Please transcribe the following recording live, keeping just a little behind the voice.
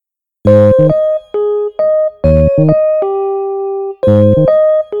Welcome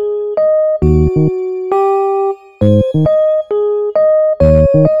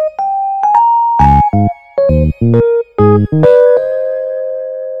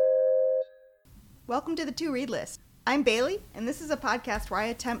to the To Read List. I'm Bailey, and this is a podcast where I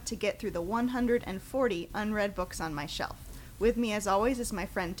attempt to get through the 140 unread books on my shelf. With me, as always, is my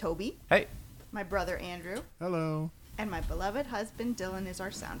friend Toby. Hey. My brother Andrew. Hello. And my beloved husband Dylan is our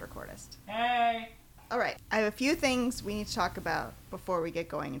sound recordist. Hey. All right, I have a few things we need to talk about before we get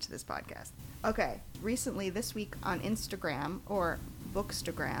going into this podcast. Okay, recently this week on Instagram, or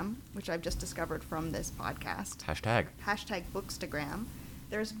Bookstagram, which I've just discovered from this podcast. Hashtag Bookstagram.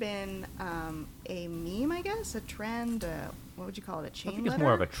 There's been a meme, I guess, a trend, what would you call it, a chain letter? I think it's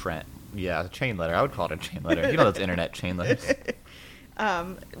more of a trend. Yeah, a chain letter. I would call it a chain letter. You know those internet chain letters.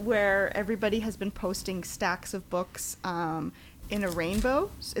 Where everybody has been posting stacks of books in a rainbow.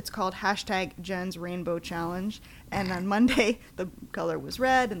 It's called hashtag Jen's Rainbow Challenge. And on Monday, the color was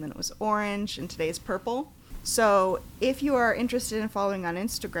red, and then it was orange, and today is purple. So if you are interested in following on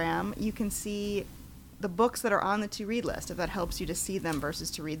Instagram, you can see the books that are on the To Read list, if that helps you to see them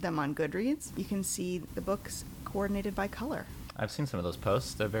versus to read them on Goodreads. You can see the books coordinated by color. I've seen some of those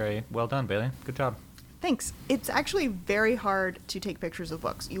posts. They're very well done, Bailey. Good job. Thanks. It's actually very hard to take pictures of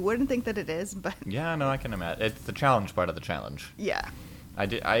books. You wouldn't think that it is, but... Yeah, no, I can imagine. It's the challenge part of the challenge. Yeah.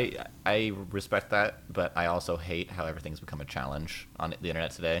 I respect that, but I also hate how everything's become a challenge on the internet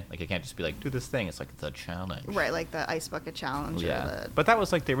today. Like, it can't just be like, do this thing. It's like, it's a challenge. Right, like the Ice Bucket Challenge. Yeah. But that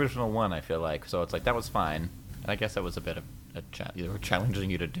was like the original one, I feel like. So it's like, that was fine. I guess that was a bit of a they were challenging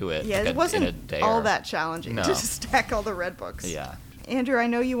you to do it. Yeah, like it wasn't in a day all that challenging No. to stack all the red books. Yeah. Andrew, I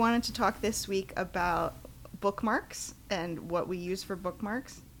know you wanted to talk this week about bookmarks and what we use for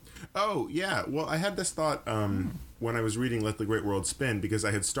bookmarks. Oh, yeah. Well, I had this thought when I was reading Let the Great World Spin, because I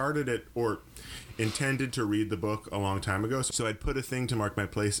had started it or intended to read the book a long time ago. So I'd put a thing to mark my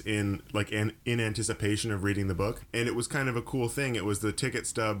place in anticipation of reading the book. And it was kind of a cool thing. It was the ticket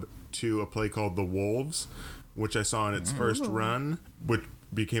stub to a play called The Wolves, which I saw in its first run, which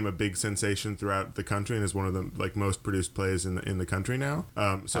became a big sensation throughout the country and is one of the most produced plays in the country now.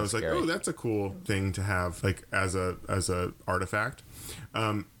 So I was like, oh, that's a cool thing to have as a artifact.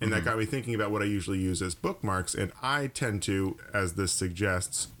 And that got me thinking about what I usually use as bookmarks. And I tend to, as this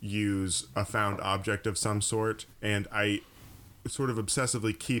suggests, use a found object of some sort. And I sort of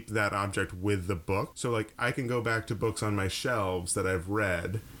obsessively keep that object with the book. So I can go back to books on my shelves that I've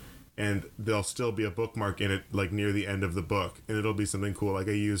read, and there'll still be a bookmark in it, near the end of the book. And it'll be something cool. I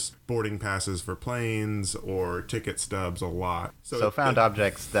use boarding passes for planes or ticket stubs a lot. So found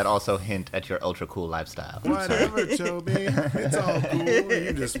objects that also hint at your ultra cool lifestyle. Whatever, Toby. It's all cool.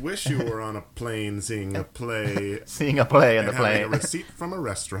 You just wish you were on a plane seeing a play. Seeing a play in the having plane. a receipt from a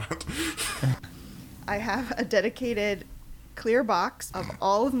restaurant. I have a dedicated clear box of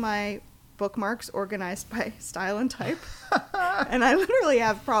all of my bookmarks organized by style and type. And I literally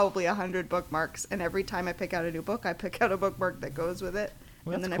have probably 100 bookmarks, and every time I pick out a new book, I pick out a bookmark that goes with it.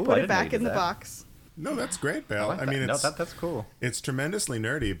 Well, and then cool. I put I it didn't know back you in the did that. box. No, that's great, Belle. I mean, that's cool. It's tremendously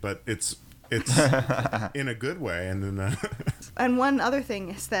nerdy, but it's in a good way. And And one other thing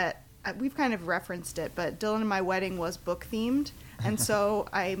is that we've kind of referenced it, but Dylan and my wedding was book themed, and so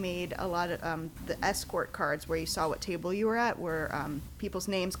I made a lot of the escort cards where you saw what table you were at were people's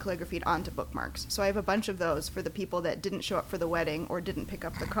names calligraphied onto bookmarks. So I have a bunch of those for the people that didn't show up for the wedding or didn't pick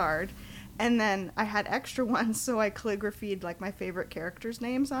up the card. And then I had extra ones, so I calligraphied my favorite characters'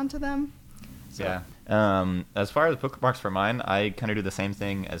 names onto them. So. Yeah. As far as bookmarks for mine, I kind of do the same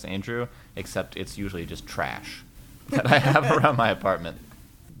thing as Andrew, except it's usually just trash that I have around my apartment.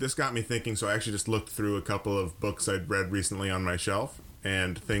 this got me thinking, so I actually just looked through a couple of books I'd read recently on my shelf,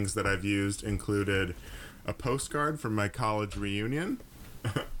 and things that I've used included a postcard from my college reunion,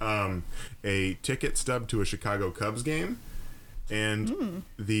 a ticket stub to a Chicago Cubs game, and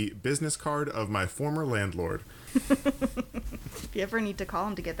the business card of my former landlord. If you ever need to call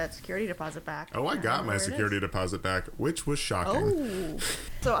him to get that security deposit back. Oh, I got my security deposit back, which was shocking. Oh.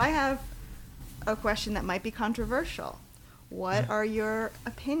 So I have a question that might be controversial. What are your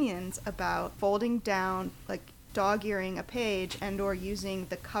opinions about folding down, like dog-earing a page and or using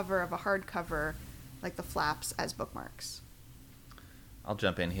the cover of a hardcover, like the flaps, as bookmarks? I'll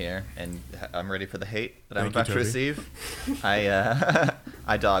jump in here, and I'm ready for the hate that Thank I'm about you, to Toby. receive.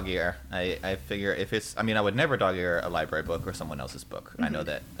 I dog ear. I figure if it's, I mean, I would never dog ear a library book or someone else's book. I know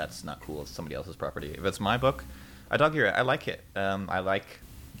that that's not cool. It's somebody else's property. If it's my book, I dog ear it. I like it.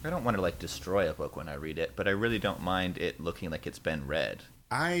 I don't want to destroy a book when I read it, but I really don't mind it looking like it's been read.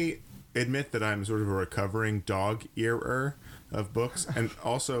 I admit that I'm sort of a recovering dog-earer of books, and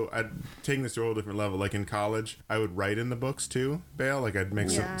also taking this to a whole different level. Like in college, I would write in the books too, Bale. Like I'd make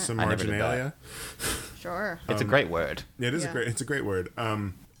some I never did marginalia. Sure. It's a great word. Yeah, Yeah. it's a great word.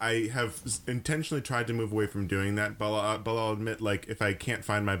 I have intentionally tried to move away from doing that, but I'll admit, like, if I can't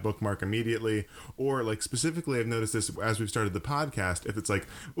find my bookmark immediately, or, like, specifically I've noticed this as we've started the podcast, if it's like,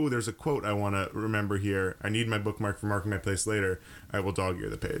 oh, there's a quote I want to remember here, I need my bookmark for marking my place later, I will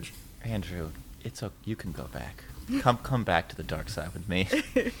dog-ear the page. Andrew, you can go back. Come back to the dark side with me.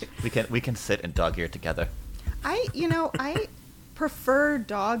 We can sit and dog ear together. I prefer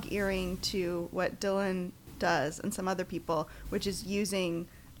dog earing to what Dylan does and some other people, which is using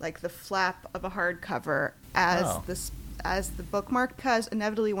like the flap of a hardcover as the bookmark, because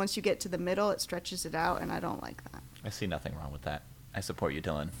inevitably once you get to the middle it stretches it out, and I don't like that. I see nothing wrong with that. I support you,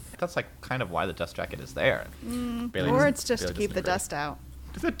 Dylan. That's like kind of why the dust jacket is there. Or it's just to keep the dust out.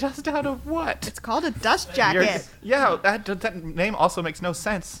 The dust out of what? It's called a dust jacket. That name also makes no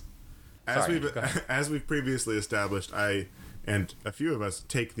sense. As we've previously established, I and a few of us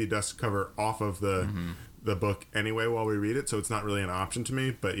take the dust cover off of the book anyway while we read it, so it's not really an option to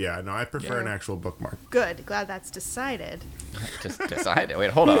me. But yeah, no, I prefer an actual bookmark. Good. Glad that's decided. Just decided.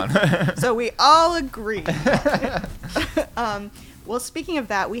 Wait, hold on. So we all agree. Well, speaking of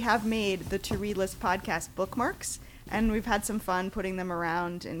that, we have made the To Read List podcast bookmarks, and we've had some fun putting them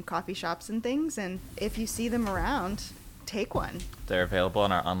around in coffee shops and things. And if you see them around, take one. They're available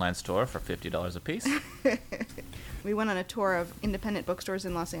in our online store for $50 a piece. We went on a tour of independent bookstores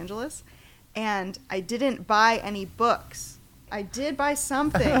in Los Angeles, and I didn't buy any books. I did buy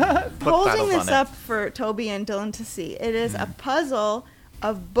something. Holding this up for Toby and Dylan to see. It is a puzzle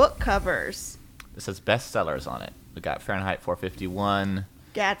of book covers. This says bestsellers on it. We got Fahrenheit 451,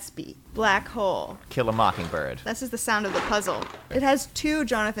 Gatsby, Black Hole. Kill a Mockingbird. This is the sound of the puzzle. It has 2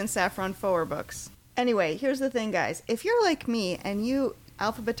 Jonathan Safran Foer books. Anyway, here's the thing, guys. If you're like me and you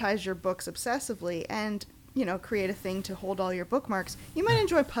alphabetize your books obsessively and, you know, create a thing to hold all your bookmarks, you might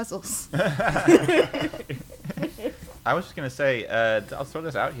enjoy puzzles. I was just going to say, I'll throw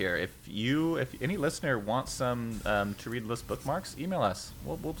this out here. If any listener wants some To Read List bookmarks, email us.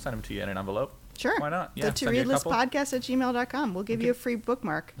 We'll send them to you in an envelope. Sure. Why not? Yeah, the To Read List podcast at gmail.com. We'll give you a free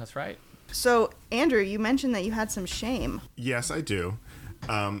bookmark. That's right. So, Andrew, you mentioned that you had some shame. Yes, I do.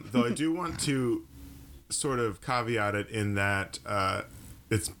 Though I do want to sort of caveat it in that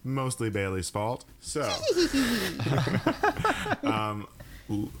it's mostly Bailey's fault. So,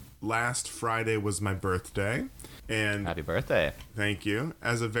 last Friday was my birthday. And Happy birthday. Thank you.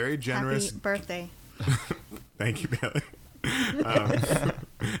 As a very generous... Happy birthday. Thank you, Bailey.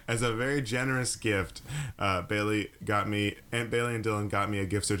 As a very generous gift, Aunt Bailey and Dylan got me a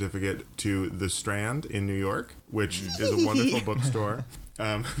gift certificate to The Strand in New York, which is a wonderful bookstore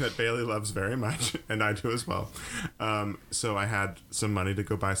that Bailey loves very much, and I do as well. So I had some money to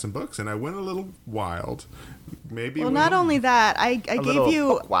go buy some books, and I went a little wild. Well, not only that, I gave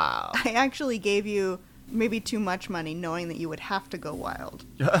you... Wow. I actually gave you maybe too much money, knowing that you would have to go wild.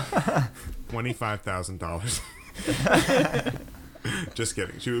 $25,000. Just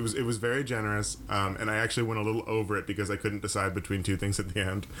kidding. It was very generous, and I actually went a little over it because I couldn't decide between 2 things at the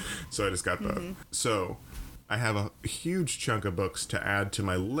end, so I just got both. So I have a huge chunk of books to add to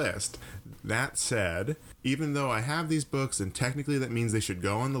my list. That said, even though I have these books and technically that means they should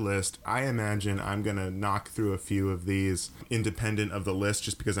go on the list, I imagine I'm going to knock through a few of these independent of the list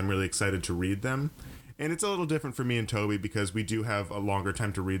just because I'm really excited to read them. And it's a little different for me and Toby because we do have a longer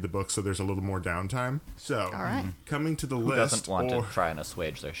time to read the book, so there's a little more downtime. So, all right. Coming to the Who list... doesn't want to try and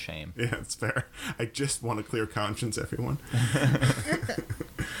assuage their shame? Yeah, it's fair. I just want a clear conscience, everyone.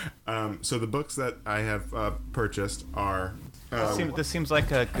 So the books that I have purchased are... This seems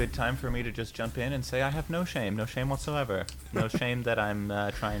like a good time for me to just jump in and say I have no shame whatsoever. No shame that I'm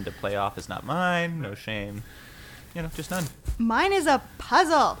trying to play off as not mine. No shame. Just none. Mine is a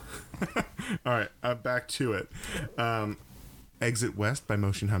puzzle. All right, back to it. Exit West by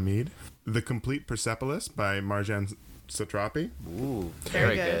Mohsin Hamid. The Complete Persepolis by Marjane Satrapi. Ooh,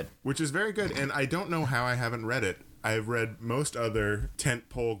 very good. Which is very good, and I don't know how I haven't read it. I've read most other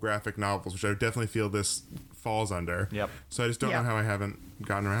tentpole graphic novels, which I definitely feel this falls under. Yep. So I just don't know how I haven't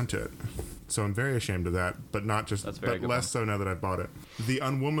gotten around to it. So I'm very ashamed of that, but less so now that I've bought it. The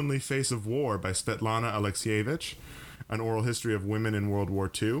Unwomanly Face of War by Svetlana Alexievich. An Oral History of Women in World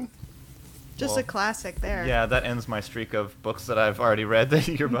War II. Just a classic there. Yeah, that ends my streak of books that I've already read that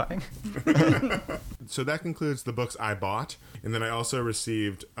you're buying. So that concludes the books I bought. And then I also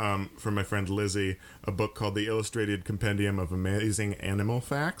received, from my friend Lizzie, a book called The Illustrated Compendium of Amazing Animal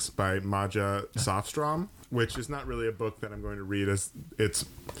Facts by Maja Sofstrom, which is not really a book that I'm going to read as it's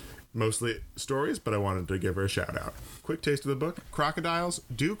Mostly stories, but I wanted to give her a shout out. Quick taste of the book. Crocodiles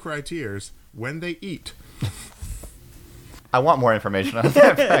do cry tears when they eat. I want more information on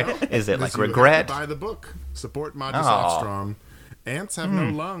that. Is it like You have to regret? buy the book. Support Madge Oh. Softstrom. Ants have no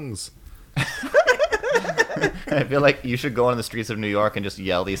lungs. I feel like you should go on the streets of New York and just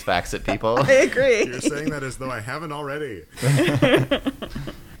yell these facts at people. I agree. You're saying that as though I haven't already.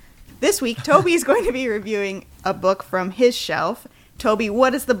 This week, Toby is going to be reviewing a book from his shelf. Toby,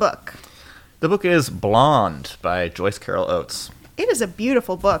 what is the book? The book is Blonde by Joyce Carol Oates. It is a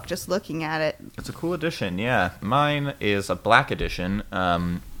beautiful book, just looking at it. It's a cool edition, yeah. Mine is a black edition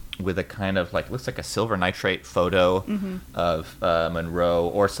with a kind of like, looks like a silver nitrate photo of Monroe,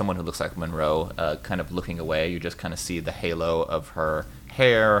 or someone who looks like Monroe, kind of looking away. You just kind of see the halo of her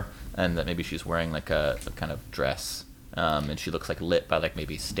hair, and that maybe she's wearing like a kind of dress. And she looks like lit by like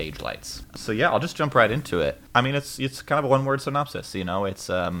maybe stage lights. So yeah, I'll just jump right into it. I mean, it's kind of a one-word synopsis. You know, it's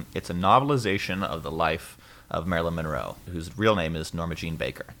a novelization of the life of Marilyn Monroe, whose real name is Norma Jean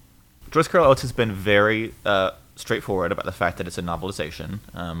Baker. Joyce Carol Oates has been very straightforward about the fact that it's a novelization.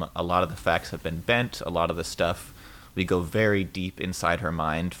 A lot of the facts have been bent. A lot of the stuff, we go very deep inside her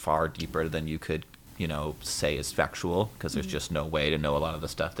mind, far deeper than you could, you know, say is factual, because there's just no way to know a lot of the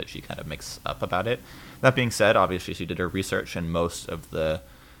stuff that she kind of makes up about it. That being said, obviously she did her research, and most of the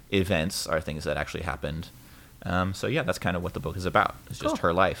events are things that actually happened. So yeah, that's kind of what the book is about. It's just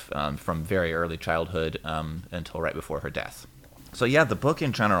her life from very early childhood until right before her death. So yeah, the book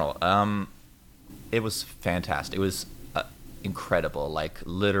in general, it was fantastic. It was incredible, like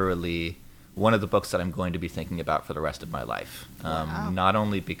literally one of the books that I'm going to be thinking about for the rest of my life. Wow. Not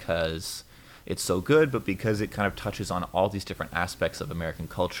only because it's so good, but because it kind of touches on all these different aspects of American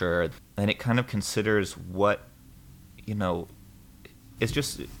culture, and it kind of considers what, you know, it's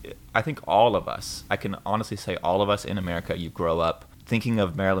just, I think all of us, I can honestly say all of us in America, you grow up thinking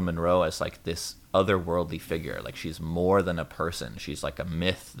of Marilyn Monroe as like this otherworldly figure. Like she's more than a person. She's like a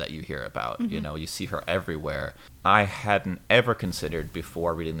myth that you hear about. You know, you see her everywhere. I hadn't ever considered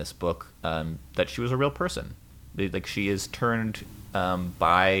before reading this book that she was a real person. Like she is turned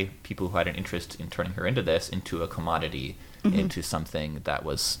by people who had an interest in turning her into a commodity, into something that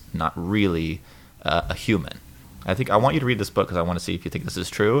was not really a human. I want you to read this book because I want to see if you think this is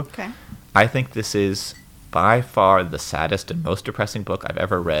true. Okay. I think this is by far the saddest and most depressing book I've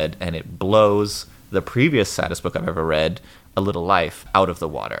ever read, and it blows the previous saddest book I've ever read, A Little Life, out of the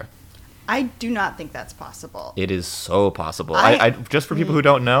water. I do not think that's possible. It is so possible. I just for people who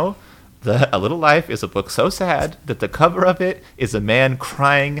don't know, A Little Life is a book so sad that the cover of it is a man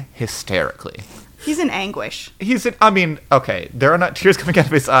crying hysterically. He's in anguish. Okay, there are not tears coming out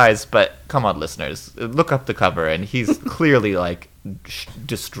of his eyes, but come on, listeners, look up the cover, and he's clearly like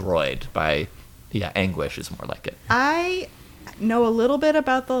destroyed by, anguish is more like it. I know a little bit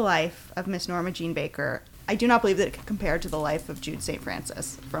about the life of Miss Norma Jean Baker. I do not believe that it can compare to the life of Jude St.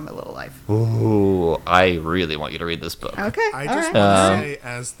 Francis from A Little Life. Ooh, I really want you to read this book. Okay, I all just right. want to say,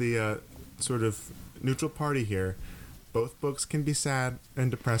 as the sort of neutral party here, both books can be sad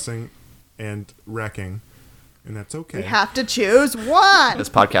and depressing and wrecking, and that's okay. You have to choose one. This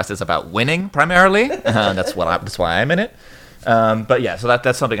podcast is about winning primarily. That's why I'm in it. But yeah, so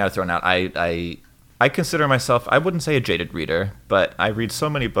that's something I've thrown out. I consider myself, I wouldn't say a jaded reader, but I read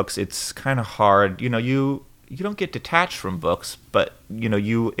so many books, it's kind of hard. You know, you don't get detached from books, but, you know,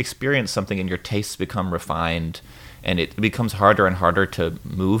 you experience something and your tastes become refined, and it becomes harder and harder to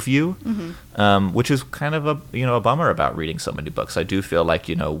move you, which is kind of a bummer about reading so many books. I do feel like,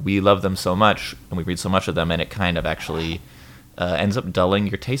 you know, we love them so much, and we read so much of them, and it kind of actually ends up dulling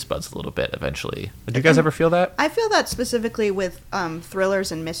your taste buds a little bit eventually. Do you guys ever feel that? I feel that specifically with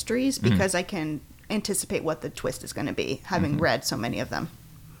thrillers and mysteries because I can anticipate what the twist is going to be, having read so many of them.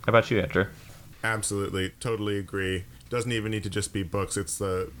 How about you, Andrew? Absolutely, totally agree. Doesn't even need to just be books. It's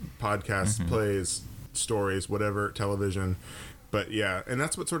the podcasts, plays, stories, whatever, television. But yeah, and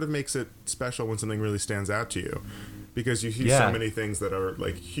that's what sort of makes it special when something really stands out to you. Because you see so many things that are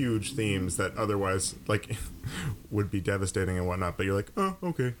like huge themes that otherwise like would be devastating and whatnot. But you're like, oh,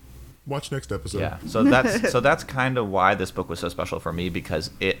 okay, watch next episode. Yeah, so that's kind of why this book was so special for me,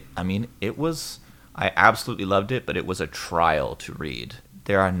 because I absolutely loved it, but it was a trial to read.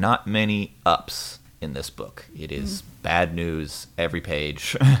 There are not many ups in this book. It is bad news every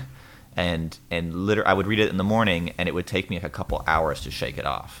page. and literally, I would read it in the morning, and it would take me like a couple hours to shake it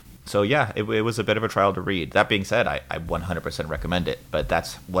off. So yeah, it was a bit of a trial to read. That being said, I 100% recommend it, but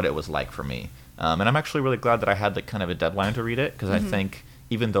that's what it was like for me. And I'm actually really glad that I had like kind of a deadline to read it, because I think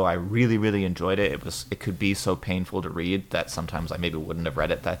even though I really, really enjoyed it, it could be so painful to read that sometimes I maybe wouldn't have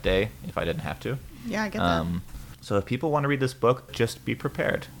read it that day if I didn't have to. Yeah, I get that. So if people want to read this book, just be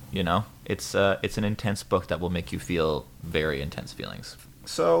prepared. You know, it's an intense book that will make you feel very intense feelings.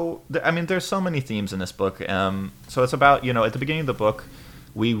 So, there's so many themes in this book. So it's about, at the beginning of the book,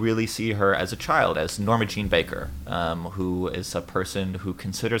 we really see her as a child, as Norma Jean Baker, who is a person who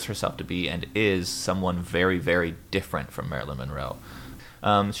considers herself to be and is someone very, very different from Marilyn Monroe.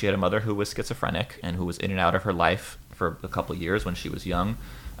 She had a mother who was schizophrenic and who was in and out of her life for a couple of years when she was young.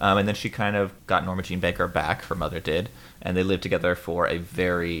 And then she kind of got Norma Jean Baker back, her mother did, and they lived together for a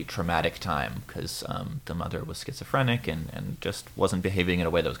very traumatic time because the mother was schizophrenic and just wasn't behaving in a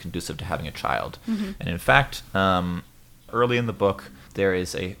way that was conducive to having a child. Mm-hmm. And in fact, early in the book, there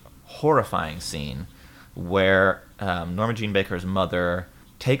is a horrifying scene where Norma Jean Baker's mother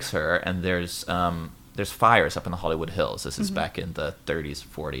takes her, and there's fires up in the Hollywood Hills. This is mm-hmm. back in the 30s,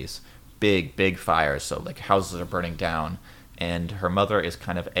 40s. Big fires, so like houses are burning down. And her mother is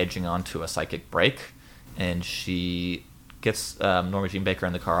kind of edging onto a psychic break, and she gets Norma Jean Baker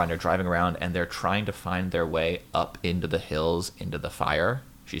in the car, and they're driving around, and they're trying to find their way up into the hills, into the fire.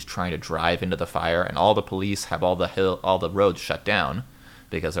 She's trying to drive into the fire, and all the police have all the roads shut down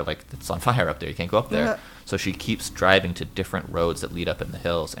because they're like, it's on fire up there, you can't go up there. Yeah. So she keeps driving to different roads that lead up in the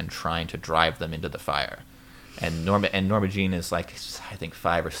hills and trying to drive them into the fire. And Norma Jean is like, I think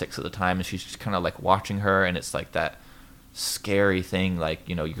 5 or 6 at the time, and she's just kind of like watching her, and it's like that scary thing, like,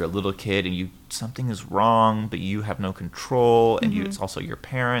 you're a little kid and something is wrong, but you have no control, and mm-hmm. It's also your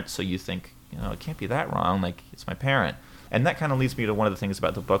parent, so you think, it can't be that wrong, like, it's my parent. And that kind of leads me to one of the things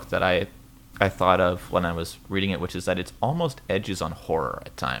about the book that I thought of when I was reading it, which is that it's almost edges on horror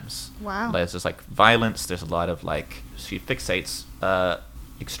at times. Wow. There's just like violence, there's a lot of like, she fixates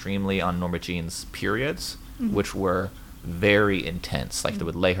extremely on Norma Jean's periods, mm-hmm. which were very intense. Like, they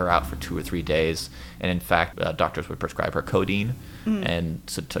would lay her out for 2 or 3 days, and in fact doctors would prescribe her codeine, and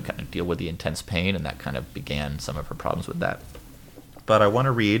so to kind of deal with the intense pain, and that kind of began some of her problems with that. But I want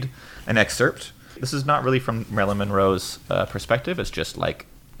to read an excerpt. This is not really from Marilyn Monroe's perspective. It's just like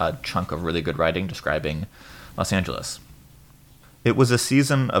a chunk of really good writing describing Los Angeles. It was a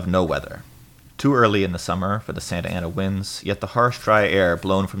season of no weather. Too early in the summer for the Santa Ana winds, yet the harsh dry air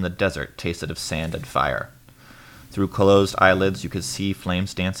blown from the desert tasted of sand and fire. Through closed eyelids, you could see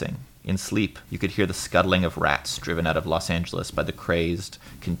flames dancing. In sleep, you could hear the scuttling of rats driven out of Los Angeles by the crazed,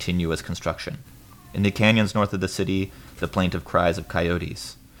 continuous construction. In the canyons north of the city, the plaintive cries of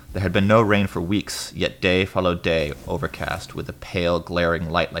coyotes. There had been no rain for weeks, yet day followed day, overcast, with a pale, glaring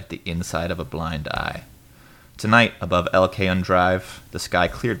light like the inside of a blind eye. Tonight, above El Cajon Drive, the sky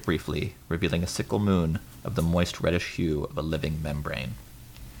cleared briefly, revealing a sickle moon of the moist reddish hue of a living membrane.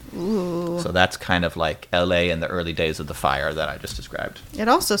 Ooh. So that's kind of like LA in the early days of the fire that I just described. It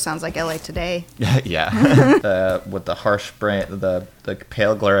also sounds like LA today. Yeah. With the harsh brain, the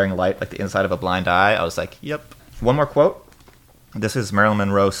pale glaring light like the inside of a blind eye, I was like, yep. One more quote. This is Marilyn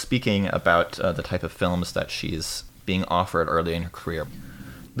Monroe speaking about the type of films that she's being offered early in her career.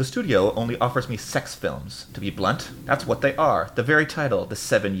 The studio only offers me sex films. To be blunt, that's what they are. The very title, The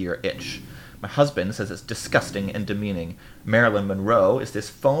 7-Year Itch. My husband says it's disgusting and demeaning. Marilyn Monroe is this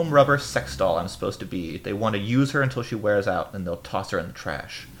foam rubber sex doll I'm supposed to be. They want to use her until she wears out, and they'll toss her in the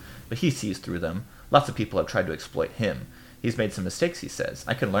trash. But he sees through them. Lots of people have tried to exploit him. He's made some mistakes, he says.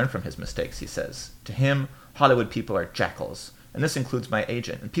 I can learn from his mistakes, he says. To him, Hollywood people are jackals. And this includes my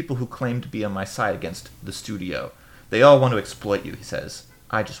agent, and people who claim to be on my side against the studio. They all want to exploit you, he says.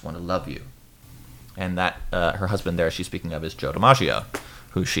 I just want to love you. And that, her husband there she's speaking of is Joe DiMaggio,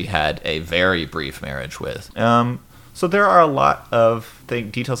 who she had a very brief marriage with. So there are a lot of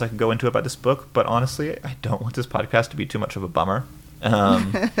details I could go into about this book, but honestly, I don't want this podcast to be too much of a bummer.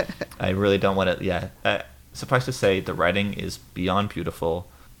 I really don't want it. Suffice to say, the writing is beyond beautiful.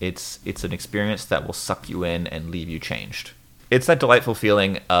 It's an experience that will suck you in and leave you changed. It's that delightful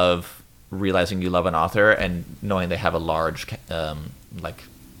feeling of realizing you love an author and knowing they have a large,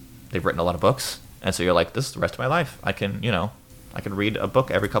 they've written a lot of books, and so you're like, this is the rest of my life. I can read a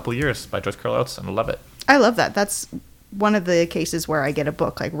book every couple of years by Joyce Carol Oates, and I love it. I love that. That's one of the cases where I get a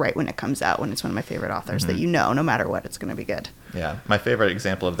book like right when it comes out, when it's one of my favorite authors, mm-hmm. that no matter what, it's going to be good. Yeah. My favorite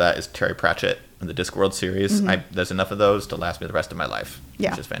example of that is Terry Pratchett in the Discworld series. Mm-hmm. There's enough of those to last me the rest of my life,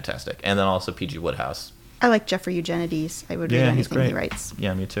 which is fantastic. And then also P.G. Wodehouse. I like Jeffrey Eugenides. I would read anything he writes.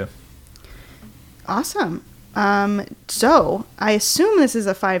 Yeah, me too. Awesome. So I assume this is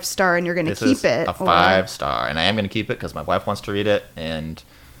a 5-star and you're going to keep it. A 5-star, and I am going to keep it because my wife wants to read it, and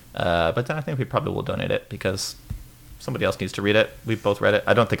but then I think we probably will donate it because somebody else needs to read it. We've both read it.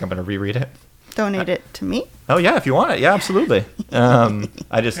 I don't think I'm going to reread it. Donate it to me? Oh yeah, if you want it. Yeah, absolutely.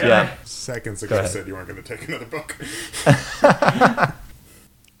 Seconds ago you said you weren't going to take another book.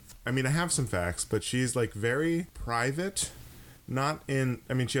 I mean, I have some facts, but she's like very private. Not in.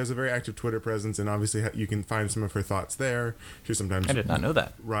 I mean, she has a very active Twitter presence, and obviously you can find some of her thoughts there. She sometimes I did not know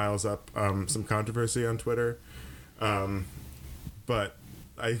that. riles up some controversy on Twitter. But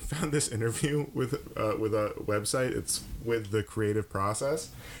I found this interview with a website. It's with The Creative Process,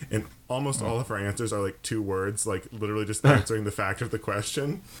 and almost all of her answers are like 2 words, like literally just answering the fact of the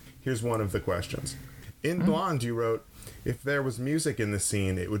question. Here's one of the questions. In Blonde, you wrote, "If there was music in the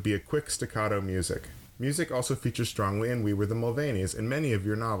scene, it would be a quick staccato music. Music also features strongly in We Were the Mulvaneys in many of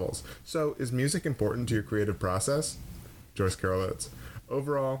your novels. So, is music important to your creative process?" Joyce Carol Oates.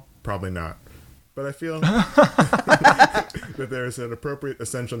 Overall, probably not. But I feel that there is an appropriate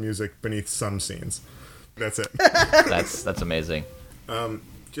essential music beneath some scenes. That's it. That's amazing.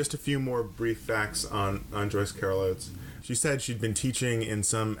 Just a few more brief facts on Joyce Carol Oates. She said she'd been teaching in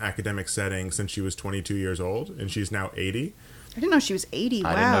some academic setting since she was 22 years old, and she's now 80. I didn't know she was 80. Wow.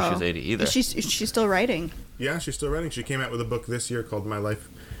 I didn't know she was 80 either. Is she still writing? Yeah, she's still writing. She came out with a book this year called My Life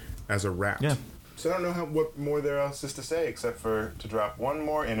as a Rat. Yeah. So I don't know what more there else is to say except for to drop one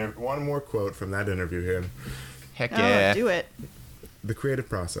more quote from that interview here. Heck Oh, yeah. do it. The creative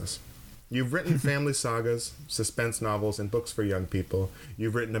process. You've written family sagas, suspense novels, and books for young people.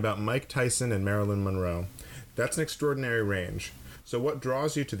 You've written about Mike Tyson and Marilyn Monroe. That's an extraordinary range. So what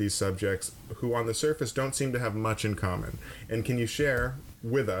draws you to these subjects who on the surface don't seem to have much in common? And can you share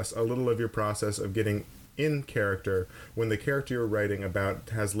with us a little of your process of getting in character when the character you're writing about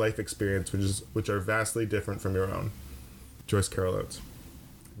has life experience which are vastly different from your own? Joyce Carol Oates.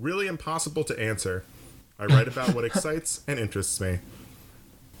 Really impossible to answer. I write about what excites and interests me.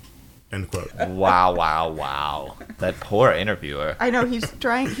 End quote. Wow. That poor interviewer. I know he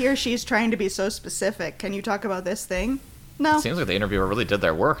or she's trying to be so specific. Can you talk about this thing? No. Seems like the interviewer really did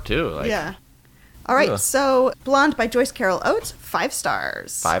their work, too. Like, Yeah. All right, Ugh. so Blonde by Joyce Carol Oates, 5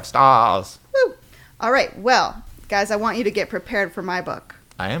 stars. 5 stars. Woo. All right, well, guys, I want you to get prepared for my book.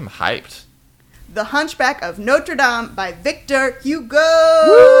 I am hyped. The Hunchback of Notre Dame by Victor Hugo.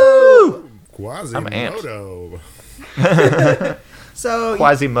 Woo! Quasimodo. So,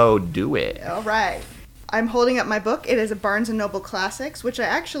 Quasimo, do it. all right. I'm holding up my book. It is a Barnes & Noble Classics, which I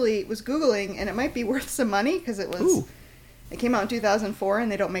actually was Googling, and it might be worth some money because Ooh. it came out in 2004,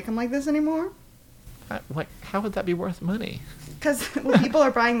 and they don't make them like this anymore. How would that be worth money? Because people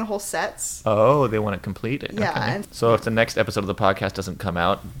are buying the whole sets. Oh, they want to complete it. Yeah, Okay. and- So if the next episode of the podcast doesn't come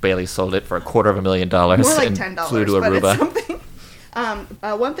out, Bailey sold it for $250,000 More like and $10, flew to but it's Aruba. something.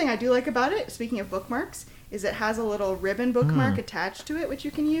 One thing I do like about it, speaking of bookmarks, is it has a little ribbon bookmark attached to it, which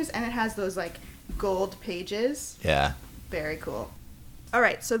you can use, and it has those like gold pages. Yeah. Very cool. All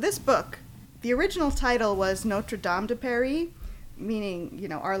right, so this book, the original title was Notre Dame de Paris, meaning,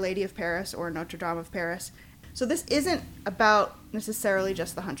 Our Lady of Paris or Notre Dame of Paris. So this isn't about necessarily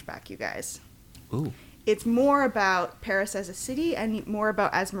just the Hunchback, you guys. Ooh. It's more about Paris as a city and more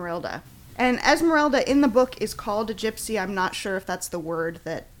about Esmeralda. And Esmeralda in the book is called a gypsy. I'm not sure if that's the word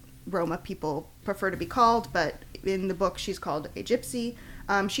that Roma people prefer to be called, but in the book she's called a gypsy.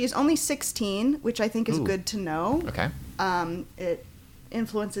 She is only 16, which I think is Ooh. good to know. Okay. It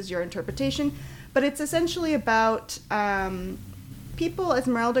influences your interpretation. But it's essentially about people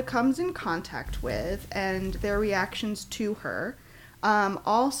Esmeralda comes in contact with and their reactions to her,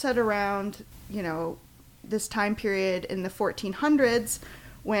 all set around, this time period in the 1400s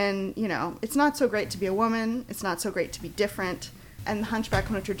when, it's not so great to be a woman, it's not so great to be different. And the Hunchback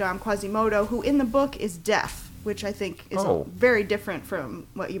of Notre Dame, Quasimodo, who in the book is deaf, which I think is very different from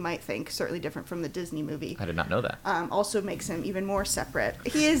what you might think, certainly different from the Disney movie. I did not know that. Also makes him even more separate.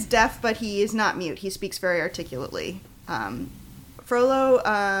 He is deaf, but he is not mute. He speaks very articulately.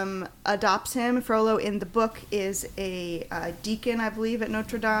 Frollo adopts him. Frollo in the book is a deacon, I believe, at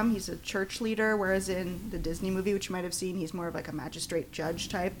Notre Dame. He's a church leader, whereas in the Disney movie, which you might have seen, he's more of like a magistrate judge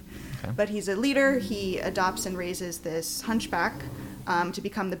type. Okay. But he's a leader. He adopts and raises this hunchback to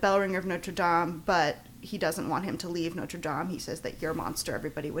become the bell ringer of Notre Dame, but he doesn't want him to leave Notre Dame. He says that you're a monster,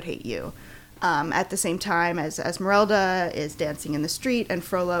 everybody would hate you. At the same time as Esmeralda is dancing in the street, and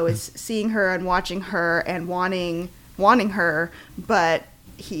Frollo is seeing her and watching her and wanting her, but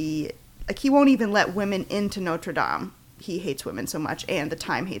he won't even let women into Notre Dame. He hates women so much, and the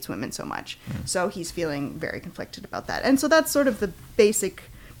time hates women so much. So he's feeling very conflicted about that. And so that's sort of the basic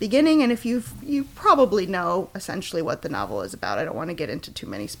beginning, and if you probably know essentially what the novel is about. I don't want to get into too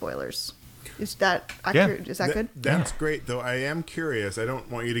many spoilers. Is that accurate? Yeah. Is that good? That's great, though. I am curious. I don't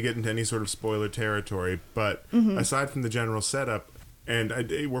want you to get into any sort of spoiler territory, but aside from the general setup, and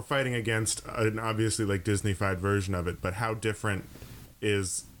we're fighting against an obviously like Disney-fied version of it, but how different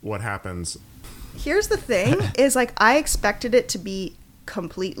is what happens? Here's the thing, is like I expected it to be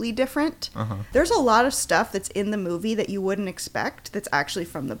completely different. Uh-huh. There's a lot of stuff that's in the movie that you wouldn't expect that's actually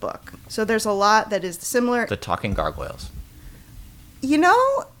from the book. So there's a lot that is similar. The talking gargoyles. You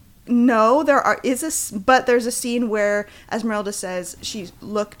know, no, but there's a scene where Esmeralda says she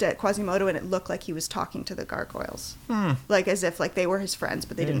looked at Quasimodo and it looked like he was talking to the gargoyles. Like as if like they were his friends,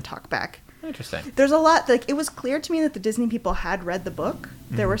 but they didn't talk back. Interesting. There's a lot, like, it was clear to me that the Disney people had read the book.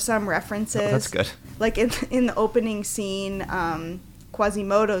 There were some references. Oh, that's good. Like, in the opening scene,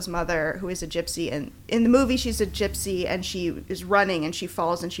 Quasimodo's mother, who is a gypsy, and in the movie she's a gypsy, and she is running, and she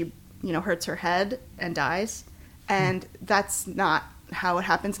falls, and she, hurts her head and dies. And that's not how it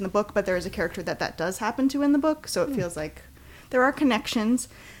happens in the book, but there is a character that does happen to in the book, so it feels like there are connections.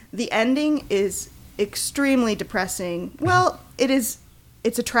 The ending is extremely depressing. Well, it's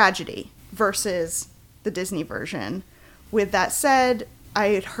a tragedy versus the Disney version. With that said, I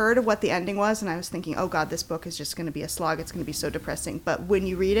had heard of what the ending was, and I was thinking, oh god, this book is just going to be a slog. It's going to be so depressing. But when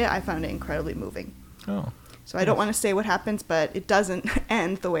you read it, I found it incredibly moving. Oh. So I don't want to say what happens, but it doesn't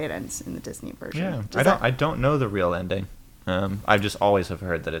end the way it ends in the Disney version. Yeah, I don't know the real ending. I just always have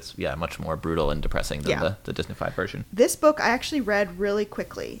heard that it's much more brutal and depressing than the Disney-fied version. This book I actually read really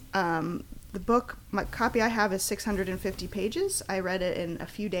quickly. The book, my copy I have is 650 pages. I read it in a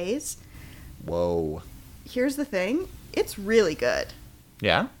few days. Whoa. Here's the thing. It's really good.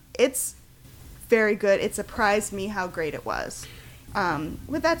 Yeah? It's very good. It surprised me how great it was.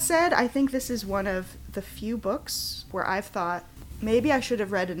 With that said, I think this is one of the few books where I've thought, maybe I should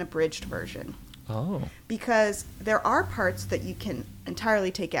have read an abridged version. Oh. Because there are parts that you can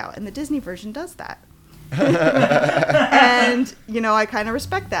entirely take out, and the Disney version does that. And, I kind of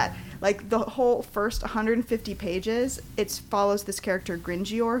respect that. Like, the whole first 150 pages, it follows this character,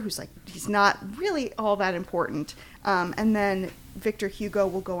 Gringior, who's like, he's not really all that important. And then Victor Hugo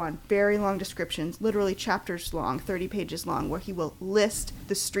will go on very long descriptions, literally chapters long, 30 pages long, where he will list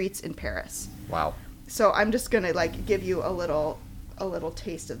the streets in Paris. Wow. So I'm just going to, give you a little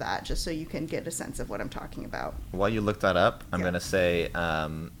taste of that, just so you can get a sense of what I'm talking about. While you look that up, I'm going to say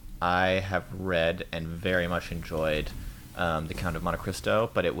I have read and very much enjoyed The Count of Monte Cristo,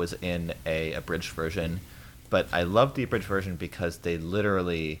 but it was in a abridged version. But I loved the abridged version because they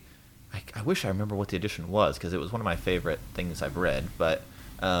literally... I wish I remember what the edition was, because it was one of my favorite things I've read. But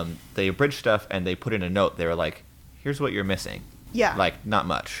they abridged stuff, and they put in a note. They were like, here's what you're missing. Yeah. Like, not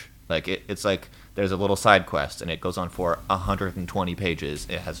much. Like, it's like there's a little side quest, and it goes on for 120 pages.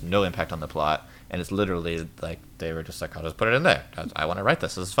 It has no impact on the plot. And it's literally like they were just like, I'll just put it in there. I want to write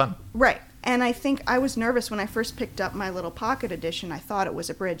this. This is fun. Right. And I think I was nervous when I first picked up my little pocket edition. I thought it was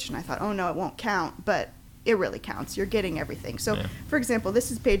abridged, and I thought, oh no, it won't count. But it really counts. You're getting everything. So, for example,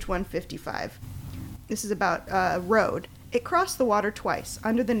 this is page 155. This is about a road. It crossed the water twice,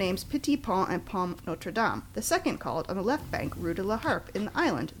 under the names Petit Pont and Pont Notre Dame. The second called on the left bank Rue de la Harpe, in the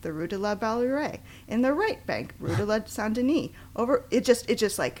island, the Rue de la Ballerie. In the right bank, Rue de la Saint-Denis. It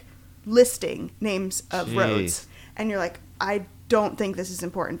just like listing names of roads. And you're like, I don't think this is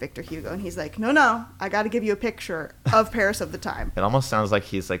important, Victor Hugo. And he's like, no, I got to give you a picture of Paris of the time. It almost sounds like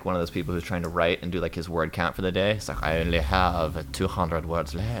he's like one of those people who's trying to write and do like his word count for the day. It's like, I only have 200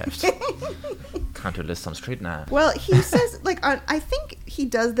 words left. Trying to list some street names. Well, he says, I think he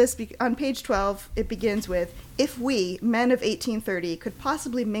does this on page 12. It begins with, if we, men of 1830, could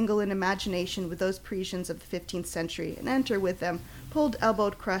possibly mingle in imagination with those Parisians of the 15th century and enter with them, pulled,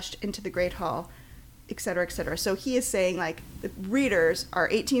 elbowed, crushed into the great hall, etc., etc. So he is saying, the readers are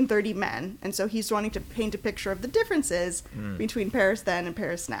 1830 men, and so he's wanting to paint a picture of the differences between Paris then and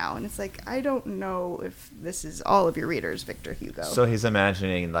Paris now. And it's like, I don't know if this is all of your readers, Victor Hugo. So he's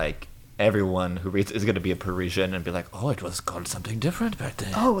imagining, everyone who reads is going to be a Parisian and be like, oh, it was called something different back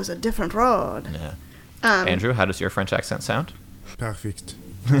then. Oh, it was a different road. Yeah. Andrew, how does your French accent sound? Perfect.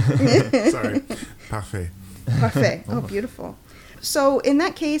 Sorry. Parfait. Parfait. Oh, beautiful. So in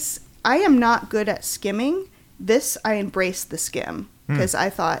that case, I am not good at skimming. This, I embraced the skim because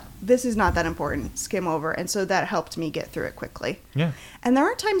I thought, this is not that important, skim over. And so that helped me get through it quickly. Yeah. And there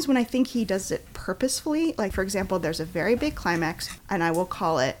are times when I think he does it purposefully. Like, for example, there's a very big climax, and I will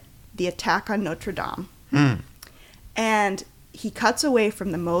call it the attack on Notre Dame. And he cuts away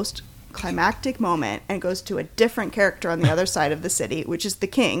from the most climactic moment and goes to a different character on the other side of the city, which is the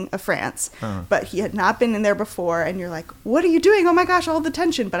king of France. But he had not been in there before, and you're like, what are you doing? Oh my gosh, all the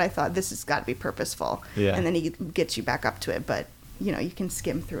tension. But I thought, this has got to be purposeful. Yeah. And then he gets you back up to it, but you can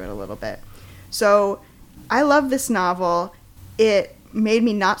skim through it a little bit. So I love this novel. It made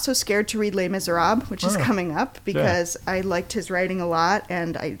me not so scared to read Les Miserables, which is coming up, because I liked his writing a lot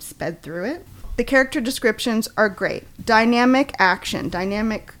and I sped through it. The character descriptions are great. Dynamic action,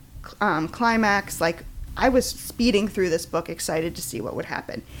 dynamic climax, I was speeding through this book excited to see what would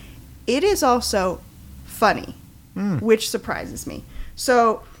happen. It is also funny, which surprises me.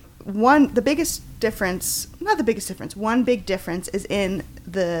 So one big difference is in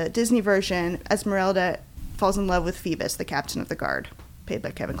the Disney version, Esmeralda falls in love with Phoebus, the captain of the guard, played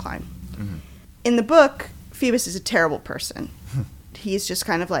by Kevin Kline. Mm-hmm. In the book, Phoebus is a terrible person. He's just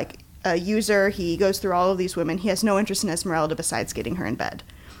kind of like a user. He goes through all of these women. He has no interest in Esmeralda besides getting her in bed.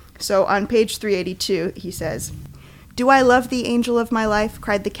 So on page 382, he says, "Do I love thee, angel of my life?"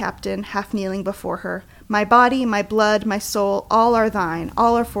 cried the captain, half kneeling before her. "My body, my blood, my soul, all are thine,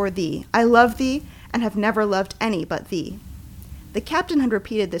 all are for thee. I love thee, and have never loved any but thee." The captain had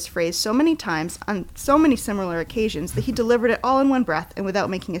repeated this phrase so many times on so many similar occasions that he delivered it all in one breath and without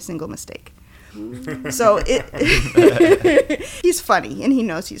making a single mistake. So he's funny, and he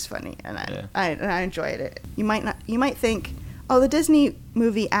knows he's funny, and I enjoyed it. You might think, oh, the Disney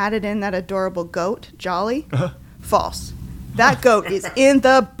movie added in that adorable goat, Jolly. False. That goat is in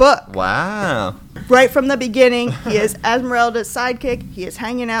the book. Wow. Right from the beginning, he is Esmeralda's sidekick. He is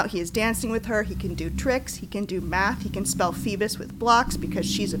hanging out. He is dancing with her. He can do tricks. He can do math. He can spell Phoebus with blocks because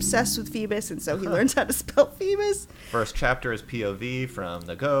she's obsessed with Phoebus, and so he learns how to spell Phoebus. First chapter is POV from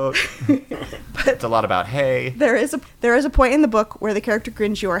the goat. It's a lot about hay. There is a point in the book where the character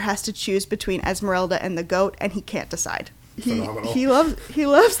Grinjour has to choose between Esmeralda and the goat, and he can't decide. He loves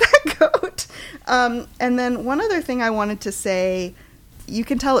that goat. And then one other thing I wanted to say, you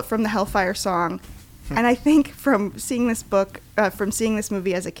can tell it from the Hellfire song, and I think from seeing this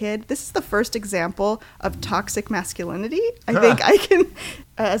movie as a kid, this is the first example of toxic masculinity. I think I can,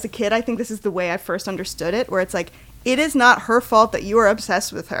 as a kid, I think this is the way I first understood it, where it's like, it is not her fault that you are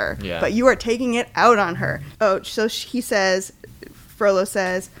obsessed with her, but you are taking it out on her. Oh, so Frollo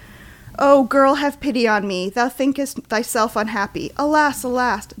says, "O girl, have pity on me, thou thinkest thyself unhappy. Alas,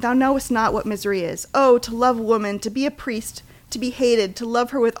 alas, thou knowest not what misery is. Oh, to love a woman, to be a priest, to be hated, to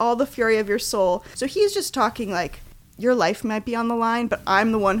love her with all the fury of your soul." So he's just talking like, your life might be on the line, but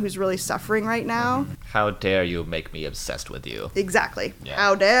I'm the one who's really suffering right now. How dare you make me obsessed with you? Exactly. Yeah.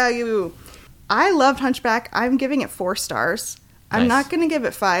 How dare you? I loved Hunchback. I'm giving it 4 stars. I'm not going to give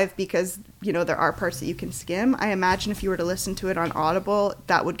it 5 because, there are parts that you can skim. I imagine if you were to listen to it on Audible,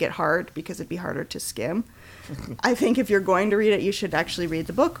 that would get hard because it'd be harder to skim. I think if you're going to read it, you should actually read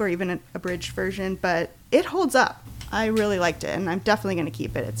the book or even an abridged version, but it holds up. I really liked it, and I'm definitely going to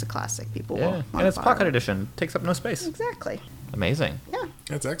keep it. It's a classic. People will. And it's pocket edition. Takes up no space. Exactly. Amazing. Yeah.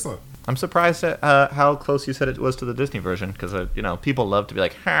 That's excellent. I'm surprised at how close you said it was to the Disney version, because, people love to be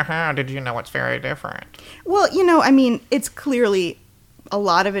like, ha, did you know it's very different? Well, it's clearly a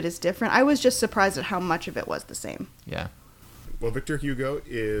lot of it is different. I was just surprised at how much of it was the same. Yeah. Well, Victor Hugo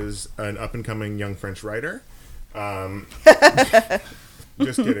is an up-and-coming young French writer.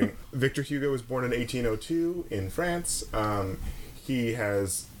 Just kidding. Victor Hugo was born in 1802 in France. He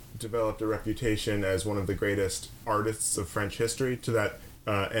has developed a reputation as one of the greatest artists of French history. To that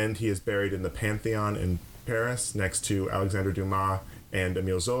end, he is buried in the Pantheon in Paris next to Alexandre Dumas and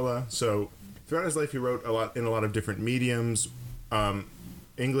Émile Zola. So throughout his life, he wrote in a lot of different mediums.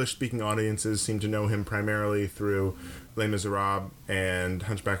 English-speaking audiences seem to know him primarily through Les Miserables and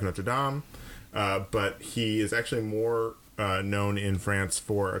Hunchback of Notre Dame, but he is actually more known in France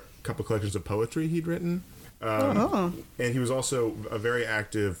for a couple collections of poetry he'd written. And he was also a very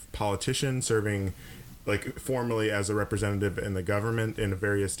active politician, serving formally as a representative in the government in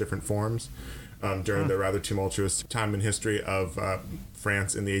various different forms during the rather tumultuous time in history of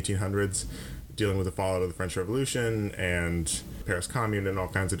France in the 1800s, dealing with the fallout of the French Revolution and Paris Commune and all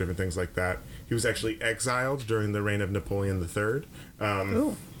kinds of different things like that. He was actually exiled during the reign of Napoleon III.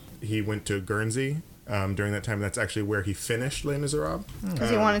 He went to Guernsey during that time. That's actually where he finished Les Miserables. Because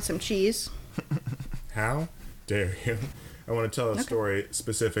he wanted some cheese. How dare you? I want to tell a story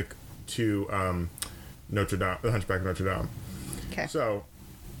specific to Notre Dame, the Hunchback of Notre Dame. Okay. So,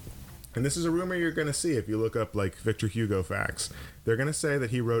 and this is a rumor you're going to see if you look up Victor Hugo facts. They're going to say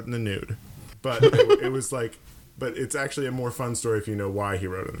that he wrote in the nude, but it was but it's actually a more fun story if you know why he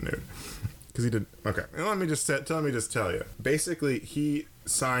wrote in the nude. Because he did. Okay, and let me just tell you. Basically, he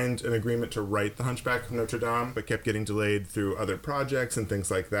signed an agreement to write The Hunchback of Notre Dame, but kept getting delayed through other projects and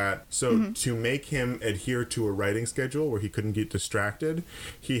things like that. So to make him adhere to a writing schedule where he couldn't get distracted,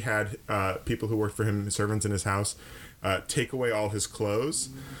 he had people who worked for him, servants in his house, take away all his clothes.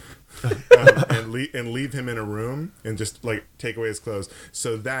 And leave him in a room and just take away his clothes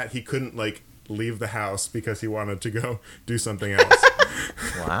so that he couldn't leave the house because he wanted to go do something else.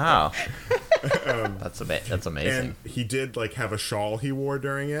 Wow. That's amazing. And he did have a shawl he wore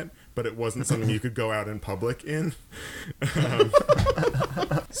during it, but it wasn't something you could go out in public in.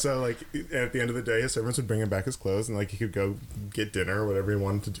 So, like, at the end of the day, his servants would bring him back his clothes, and, like, he could go get dinner or whatever he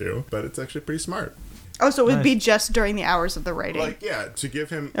wanted to do. But it's actually pretty smart. Oh, so it would be just during the hours of the writing. Like, yeah, to give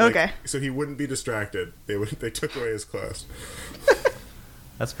him... Like, Okay. so he wouldn't be distracted. They took away his clothes.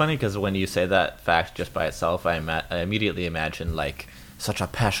 That's funny because when you say that fact just by itself, I immediately imagine, like, such a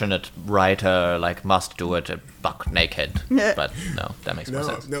passionate writer, like, must do it buck naked. But no, that makes more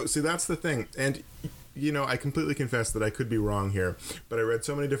sense. No, see, that's the thing. And, you know, I completely confess that I could be wrong here, but I read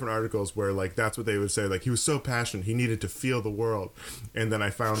so many different articles where, like, that's what they would say. Like, he was so passionate, he needed to feel the world. And then I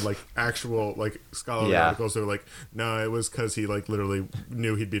found, like, actual, like, scholarly articles that were like, no, it was because he, like, literally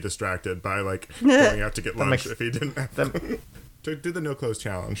knew he'd be distracted by, like, going out to get lunch if he didn't have to do the no clothes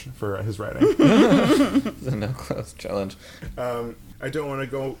challenge for his writing. The no clothes challenge. I don't want to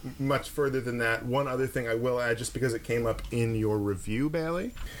go much further than that. One other thing I will add, just because it came up in your review,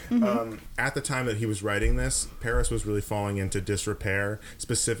 Bailey. At the time that he was writing this, Paris was really falling into disrepair,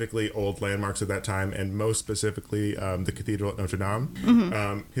 specifically old landmarks of that time, and most specifically the Cathedral at Notre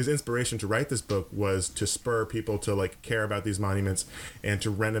Dame. His inspiration to write this book was to spur people to, like, care about these monuments and to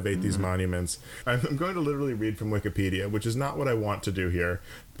renovate these monuments. I'm going to literally read from Wikipedia, which is not what I want to do here,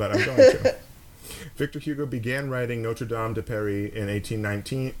 but I'm going to. Victor Hugo began writing Notre Dame de Paris in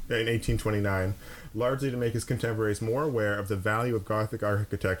 1829, largely to make his contemporaries more aware of the value of Gothic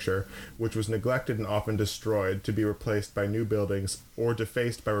architecture, which was neglected and often destroyed to be replaced by new buildings or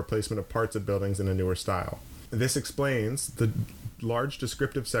defaced by replacement of parts of buildings in a newer style. This explains the large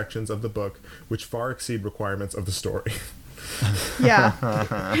descriptive sections of the book, which far exceed requirements of the story. Yeah.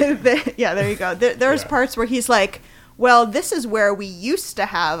 Yeah, there you go. There's parts where he's like, well, this is where we used to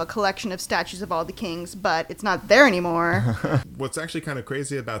have a collection of statues of all the kings, but it's not there anymore. What's actually kind of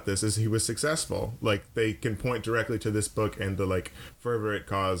crazy about this is he was successful. Like, they can point directly to this book and the, like, fervor it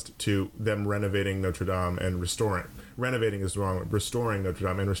caused to them renovating Notre Dame and restoring. Renovating is wrong. Restoring Notre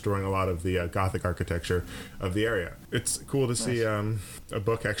Dame and restoring a lot of the Gothic architecture of the area. It's cool to see a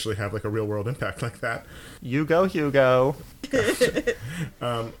book actually have, like, a real world impact like that. You go, Hugo.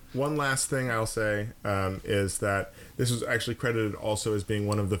 One last thing I'll say is that this was actually credited also as being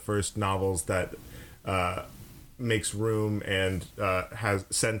one of the first novels that makes room and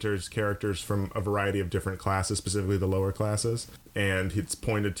centers characters from a variety of different classes, specifically the lower classes. And it's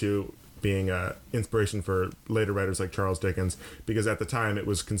pointed to being inspiration for later writers like Charles Dickens, because at the time it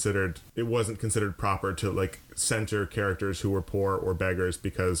wasn't considered proper to, like, center characters who were poor or beggars,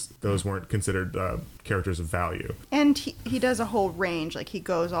 because those weren't considered characters of value. And he does a whole range, like he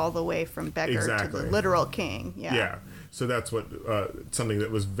goes all the way from beggar to the literal king. Yeah. So that's what something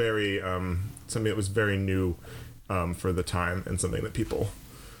that was very new for the time, and something that people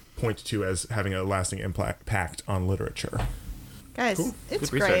point to as having a lasting impact on literature. Guys, cool. It's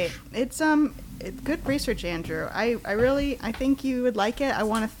good great. Research. It's good research, Andrew. I think you would like it. I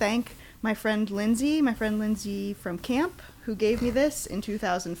want to thank my friend Lindsay from camp, who gave me this in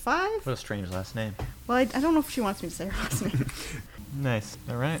 2005. What a strange last name. Well, I don't know if she wants me to say her last name. Nice.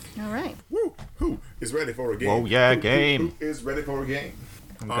 All right. All right. Woo! Who is ready for a game? Whoa, yeah, game. Who is ready for a game?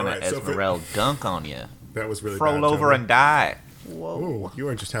 I'm gonna Esmeralda dunk on you. That was really Roll bad, over Tony. and die. Whoa. Ooh, you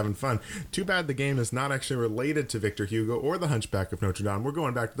are just having fun. Too bad the game is not actually related to Victor Hugo or the Hunchback of Notre Dame. We're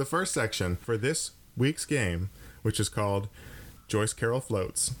going back to the first section for this week's game, which is called Joyce Carol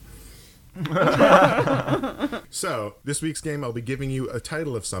Floats. So, this week's game, I'll be giving you a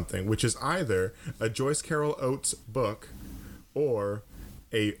title of something, which is either a Joyce Carol Oates book or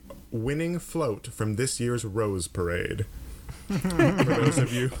a winning float from this year's Rose Parade. For those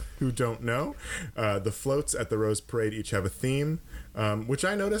of you who don't know, the floats at the Rose Parade each have a theme, which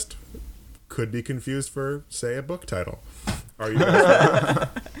I noticed could be confused for, say, a book title. Are you guys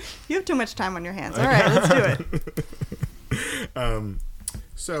You have too much time on your hands. All right, let's do it.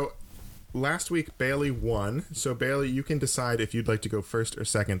 So, last week Bailey won. So, Bailey, you can decide if you'd like to go first or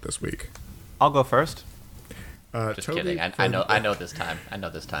second this week. I'll go first. Just Toby, kidding. I know this time. I'm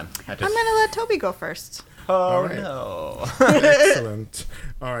I'm gonna let Toby go first. Oh, All right. no. Excellent.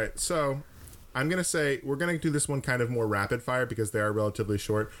 All right, so I'm going to say we're going to do this one kind of more rapid fire because they are relatively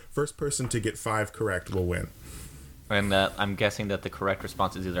short. First person to get 5 correct will win. And I'm guessing that the correct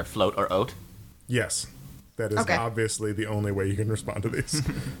response is either float or oat. Yes, that is Okay. obviously the only way you can respond to these.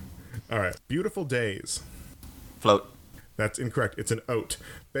 All right, Beautiful Days. Float. That's incorrect. It's an oat.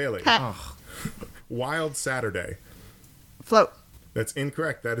 Bailey. Ha. Wild Saturday. Float. That's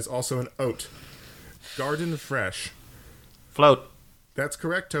incorrect. That is also an oat. Garden Fresh. Float. That's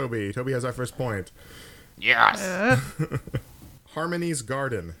correct, Toby. Toby has our first point. Yes. Harmony's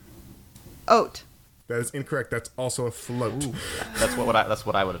Garden. Oat. That is incorrect. That's also a float. That's what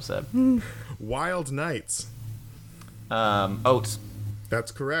I would have said. Wild Nights. Oats.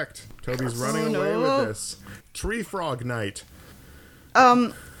 That's correct. Toby's running Oh, away no. with this. Tree Frog Night.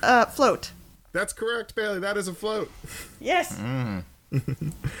 Float. That's correct, Bailey. That is a float. Yes.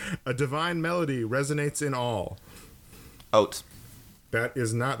 A divine melody resonates in all. Oat. That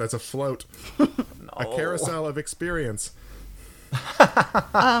is not. That's a float. A carousel of experience.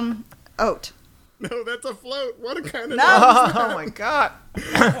 Oat. No, that's a float. What a kind of Oh my god.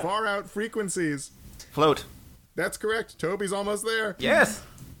 far out frequencies. Float. That's correct. Toby's almost there. Yes.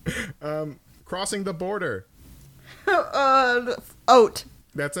 Crossing the border. Oat.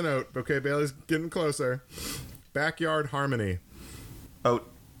 That's an oat. Okay, Bailey's getting closer. Backyard harmony. Oat.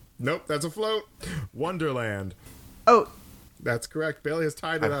 Nope, that's a float. Wonderland. Oat. That's correct. Bailey has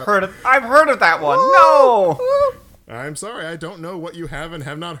tied it up. I've heard of that one. No. I'm sorry, I don't know what you have and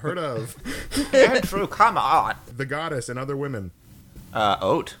have not heard of. Andrew, come on. The Goddess and Other Women.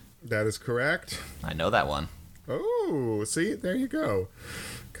 Oat. That is correct. I know that one. Oh, see, there you go.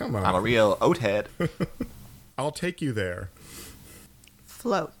 Come on. I'm a real oat head. I'll take you there.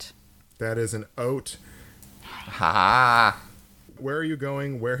 Float. That is an oat. Ha. Where are you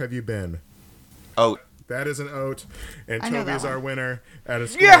going? Where have you been? Oat. That is an oat. And I know Toby is that our one. winner at a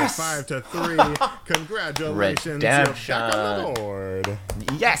score Yes! of 5-3. Congratulations. You're Redemption. back on the board.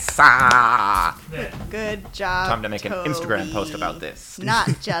 Yes. Ah. Good job. Time to make an Instagram Toby. post about this.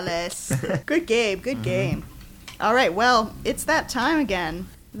 Not jealous. Good game. Good game. All right. Well, it's that time again.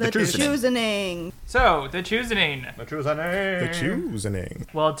 The choosening. So, the choosening. The choosening.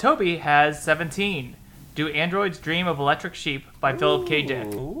 Well, Toby has 17. Do Androids Dream of Electric Sheep by Philip K. Dick.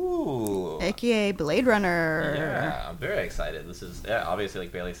 Ooh. AKA Blade Runner. Yeah, I'm very excited. This is, obviously,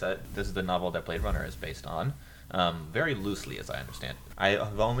 like Bailey said, this is the novel that Blade Runner is based on. Very loosely, as I understand. I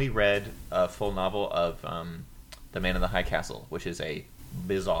have only read a full novel of The Man in the High Castle, which is a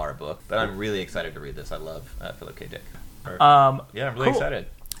bizarre book. But I'm really excited to read this. I love Philip K. Dick. I'm really Cool. excited.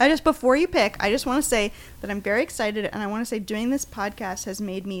 Before you pick, I just want to say that I'm very excited, and I want to say doing this podcast has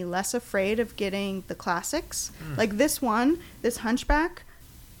made me less afraid of getting the classics. Like this Hunchback.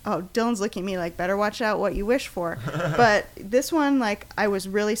 Oh, Dylan's looking at me like, better watch out what you wish for. But this one, like, I was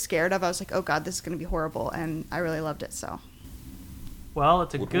really scared of. I was like, oh God, this is going to be horrible, and I really loved it, so. Well,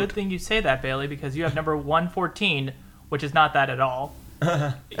 it's a good thing you say that, Bailey, because you have number 114, which is not that at all.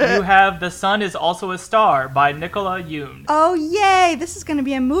 You have The Sun is Also a Star by Nicola Yoon. Oh, yay! This is going to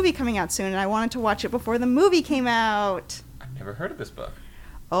be a movie coming out soon, and I wanted to watch it before the movie came out. I've never heard of this book.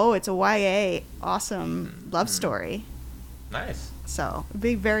 Oh, it's a YA awesome love story. Nice. So, it'd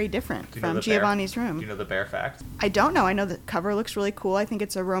be very different Do you know from the bear- Giovanni's Room. Do you know the bare fact? I don't know. I know the cover looks really cool. I think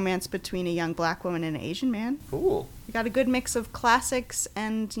it's a romance between a young black woman and an Asian man. Cool. You got a good mix of classics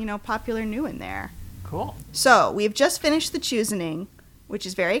and, popular new in there. Cool. So, we've just finished the choosening, which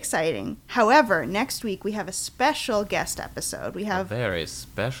is very exciting. However, next week we have a special guest episode. We A have very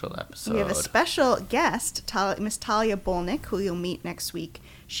special episode. We have a special guest, Miss Talia Bolnick, who you'll meet next week.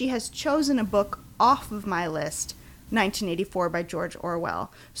 She has chosen a book off of my list, 1984 by George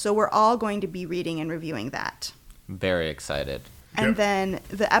Orwell. So we're all going to be reading and reviewing that. Very excited. And Yep. then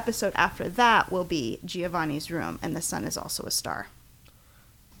the episode after that will be Giovanni's Room, and The Sun is Also a Star.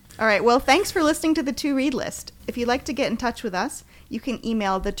 All right, well, thanks for listening to the To Read List. If you'd like to get in touch with us, you can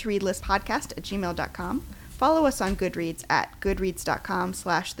email the To Read List podcast at gmail.com. Follow us on Goodreads at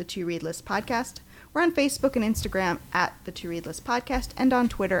goodreads.com/the To Read List podcast. We're on Facebook and Instagram at the To Read List podcast and on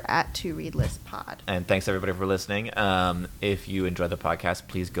Twitter at To Read List pod. And thanks everybody for listening. If you enjoy the podcast,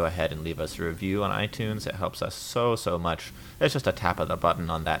 please go ahead and leave us a review on iTunes. It helps us so much. It's just a tap of the button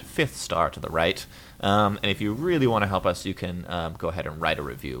on that 5th star to the right. And if you really want to help us, you can go ahead and write a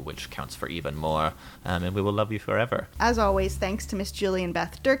review, which counts for even more. And we will love you forever. As always, thanks to Miss Jillian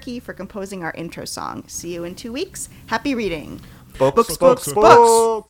Beth Durkee for composing our intro song. See you in 2 weeks. Happy reading. Books, Books, books, books.